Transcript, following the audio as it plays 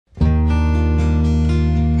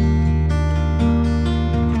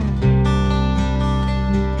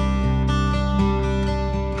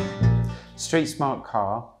Street Smart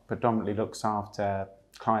Carr predominantly looks after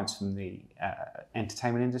clients from the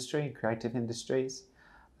entertainment industry, creative industries.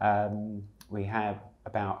 We have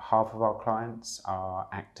about half of our clients are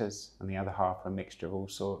actors and the other half are a mixture of all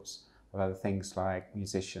sorts of other things like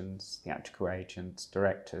musicians, theatrical agents,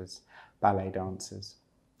 directors, ballet dancers.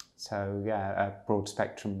 So yeah, a broad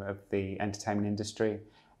spectrum of the entertainment industry,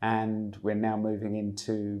 and we're now moving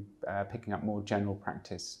into picking up more general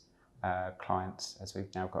practice clients as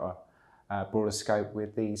we've now got a broader scope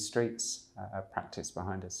with the streets practice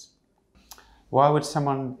behind us. Why would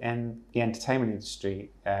someone in the entertainment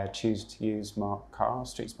industry choose to use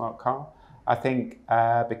Street Smart Carr? I think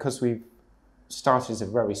because we've started as a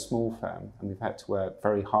very small firm and we've had to work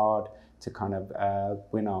very hard to kind of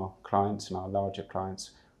win our clients and our larger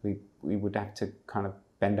clients, we would have to kind of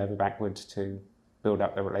bend over backwards to build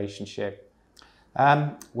up the relationship.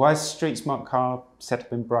 Why is Street Smart Carr set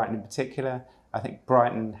up in Brighton in particular? I think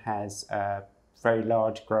Brighton has a very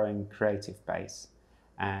large growing creative base,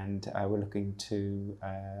 and we're looking to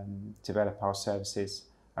develop our services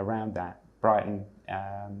around that. Brighton,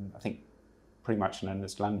 I think pretty much known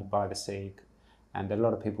as London by the Sea, and a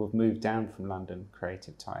lot of people have moved down from London,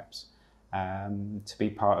 creative types, to be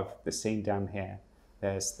part of the scene down here.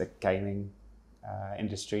 There's the gaming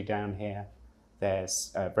industry down here.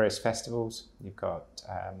 There's various festivals. You've got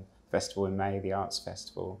Festival in May, the Arts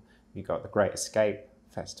Festival. You've got the Great Escape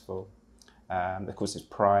Festival. Of course, there's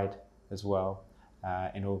Pride as well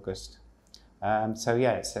in August. So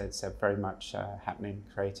yeah, it's a very much happening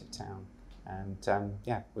creative town, and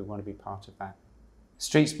yeah, we want to be part of that.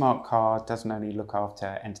 Street Smart Carr doesn't only look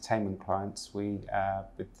after entertainment clients. We,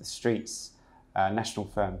 with the Streets national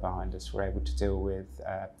firm behind us, we're able to deal with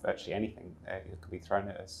virtually anything that could be thrown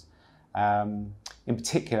at us. In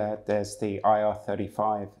particular, there's the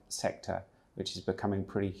IR35 sector, which is becoming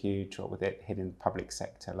pretty huge, or with it hitting the public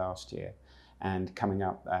sector last year and coming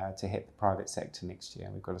up to hit the private sector next year.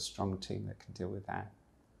 We've got a strong team that can deal with that.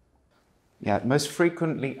 Yeah, most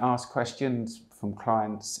frequently asked questions from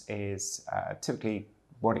clients is typically,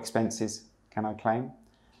 what expenses can I claim?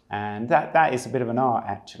 And that is a bit of an art,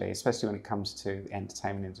 actually, especially when it comes to the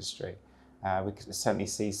entertainment industry. We can certainly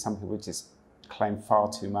see some people just claim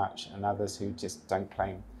far too much and others who just don't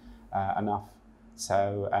claim enough.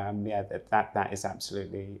 So yeah, that is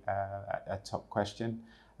absolutely a top question.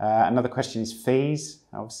 Another question is fees.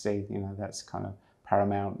 Obviously, you know, that's kind of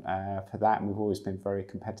paramount for that, and we've always been very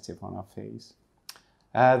competitive on our fees.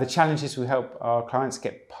 The challenges we help our clients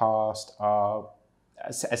get past are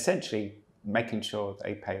essentially making sure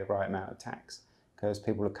they pay the right amount of tax, because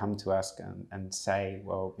people will come to us and say,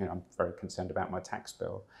 well, you know, I'm very concerned about my tax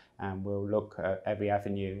bill, and we'll look at every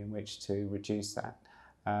avenue in which to reduce that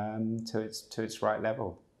to its right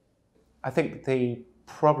level. I think the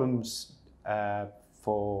problems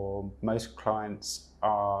for most clients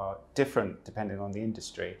are different depending on the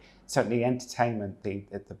industry. Certainly entertainment, the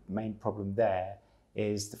main problem there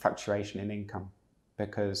is the fluctuation in income,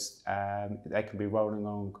 because they can be rolling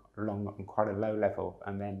along on quite a low level,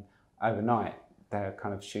 and then overnight they're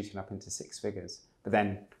kind of shooting up into six figures. But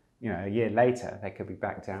then, you know, a year later they could be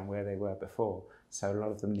back down where they were before. So a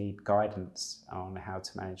lot of them need guidance on how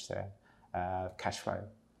to manage their cash flow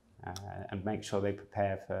and make sure they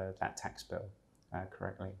prepare for that tax bill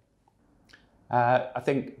correctly. I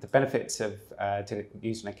think the benefits of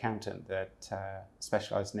using an accountant that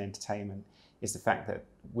specialises in entertainment is the fact that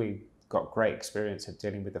we've got great experience of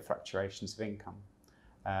dealing with the fluctuations of income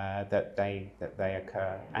that they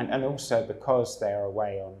occur, and also because they are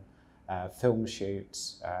away on film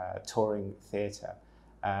shoots, touring theatre,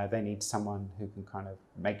 they need someone who can kind of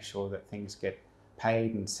make sure that things get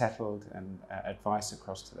paid and settled, and advice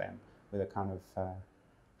across to them with a kind of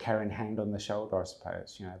caring hand on the shoulder, I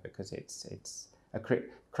suppose, you know, because it's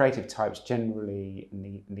creative types generally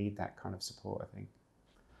need that kind of support,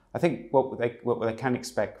 I think what they can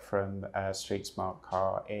expect from Street Smart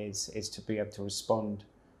Carr is to be able to respond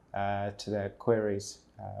to their queries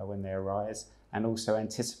when they arise, and also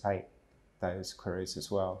anticipate those queries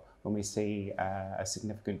as well. When we see a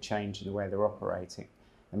significant change in the way they're operating,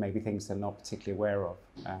 there may be things they're not particularly aware of,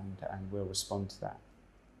 and we'll respond to that.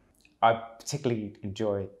 I particularly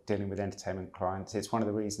enjoy dealing with entertainment clients. It's one of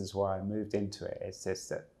the reasons why I moved into it. It's just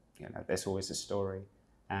that, you know, there's always a story,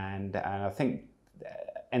 and I think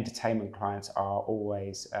entertainment clients are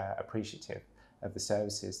always appreciative of the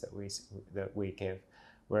services that we give,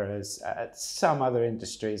 whereas some other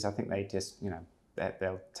industries, I think they just, you know,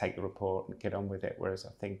 they'll take the report and get on with it. Whereas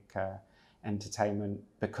I think entertainment,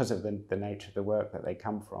 because of the nature of the work that they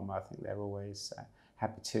come from, I think they're always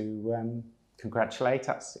happy to congratulate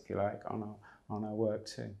us, if you like, on our work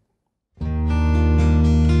too.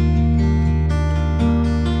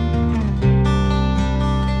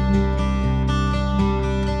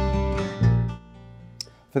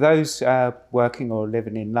 For those working or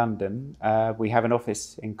living in London, we have an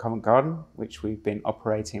office in Covent Garden, which we've been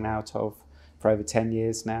operating out of for over 10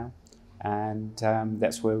 years now. And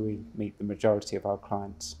that's where we meet the majority of our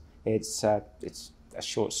clients. It's a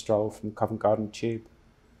short stroll from Covent Garden Tube.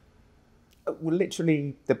 Well,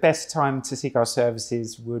 literally, the best time to seek our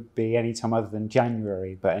services would be any time other than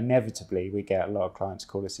January, but inevitably we get a lot of clients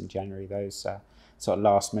call us in January, those sort of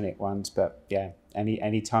last minute ones. But yeah,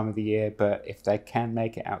 any time of the year, but if they can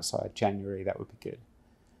make it outside January, that would be good.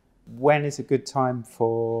 When is a good time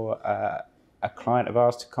for a client of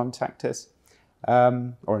ours to contact us,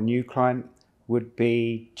 or a new client? Would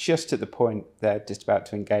be just at the point they're just about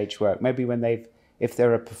to engage work. Maybe when if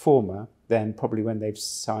they're a performer, then probably when they've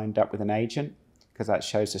signed up with an agent, because that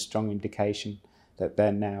shows a strong indication that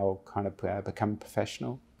they're now kind of become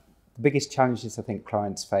professional. The biggest challenges I think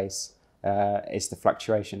clients face is the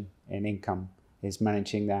fluctuation in income, is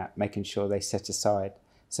managing that, making sure they set aside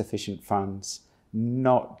sufficient funds,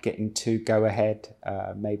 not getting too go ahead,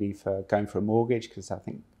 maybe for going for a mortgage, because I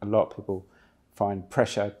think a lot of people find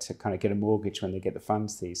pressure to kind of get a mortgage when they get the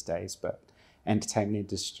funds these days, but entertainment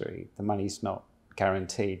industry, the money's not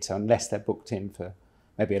guaranteed. So unless they're booked in for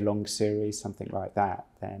maybe a long series, something like that,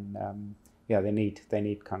 then yeah, they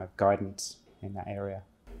need kind of guidance in that area.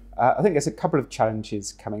 I think there's a couple of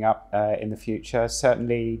challenges coming up in the future.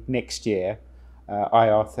 Certainly next year,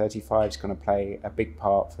 IR35 is going to play a big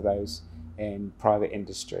part for those in private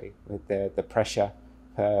industry, with the pressure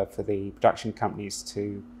for the production companies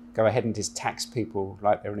to go ahead and just tax people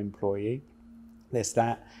like they're an employee. There's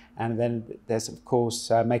that. And then there's, of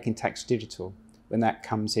course, making tax digital. When that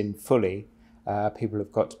comes in fully, people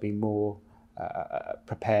have got to be more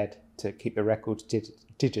prepared to keep the records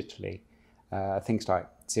digitally. Things like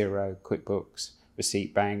Xero, QuickBooks,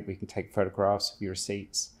 Receipt Bank, we can take photographs of your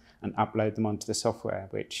receipts and upload them onto the software,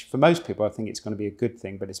 which for most people I think it's going to be a good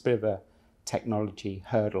thing, but it's a bit of a technology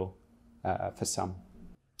hurdle for some.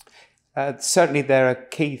 Certainly there are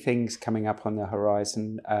key things coming up on the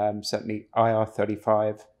horizon. Certainly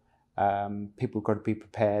IR35, people have got to be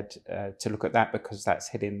prepared to look at that, because that's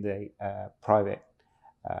hitting the private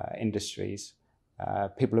industries.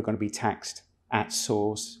 People are going to be taxed at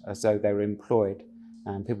source as though they were employed,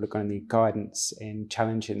 and people are going to need guidance in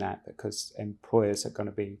challenging that, because employers are going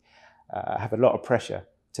to be have a lot of pressure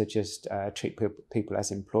to just treat people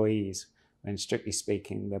as employees, when strictly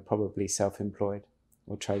speaking they're probably self-employed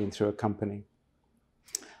or trading through a company.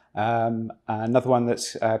 Another one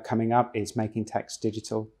that's coming up is making tax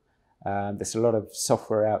digital. There's a lot of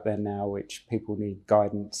software out there now which people need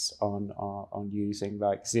guidance on using,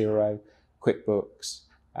 like Xero, QuickBooks,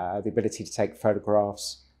 the ability to take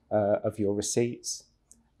photographs of your receipts.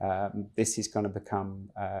 This is going to become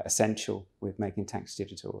essential with making tax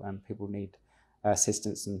digital, and people need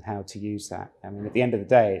assistance in how to use that. I mean, at the end of the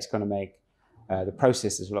day, it's going to make the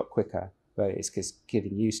processes a lot quicker, but it's just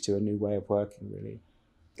getting used to a new way of working, really.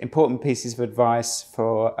 Important pieces of advice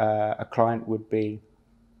for a client would be: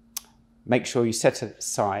 make sure you set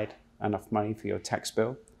aside enough money for your tax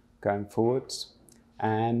bill going forwards,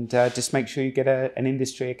 and just make sure you get an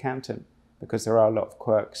industry accountant, because there are a lot of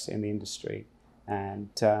quirks in the industry, and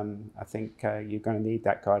I think you're going to need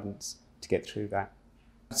that guidance to get through that.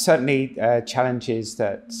 Certainly challenges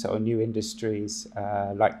that sort of new industries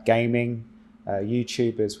like gaming,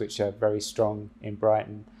 YouTubers, which are very strong in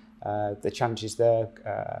Brighton, the challenges they're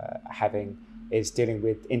having is dealing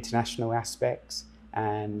with international aspects,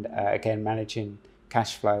 and again managing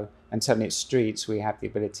cash flow. And certainly at Streets we have the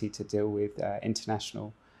ability to deal with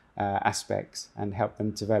international aspects and help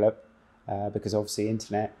them develop, because obviously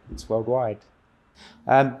internet is worldwide.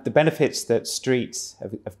 The benefits that Streets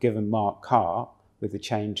have given Mark Carr with the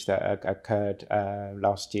change that occurred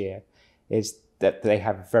last year is that they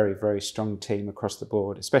have a very, very strong team across the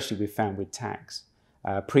board, especially we've found with tax.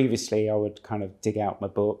 Previously, I would kind of dig out my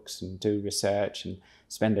books and do research and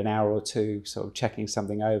spend an hour or two sort of checking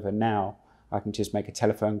something over. Now I can just make a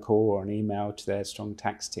telephone call or an email to their strong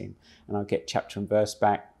tax team, and I'll get chapter and verse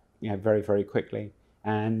back, very, very quickly.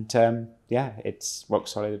 And yeah, it's rock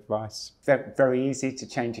solid advice. Very, very easy to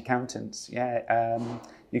change accountants. Yeah,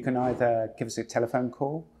 you can either give us a telephone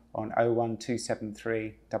call on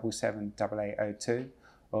 01273 778802,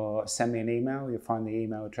 or send me an email. You'll find the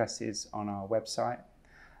email addresses on our website.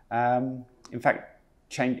 In fact,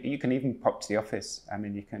 you can even pop to the office. I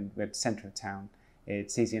mean, we're at the centre of town.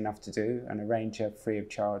 It's easy enough to do, and arrange a free of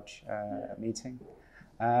charge meeting.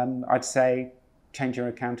 I'd say change your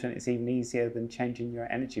accountant is even easier than changing your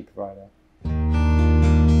energy provider.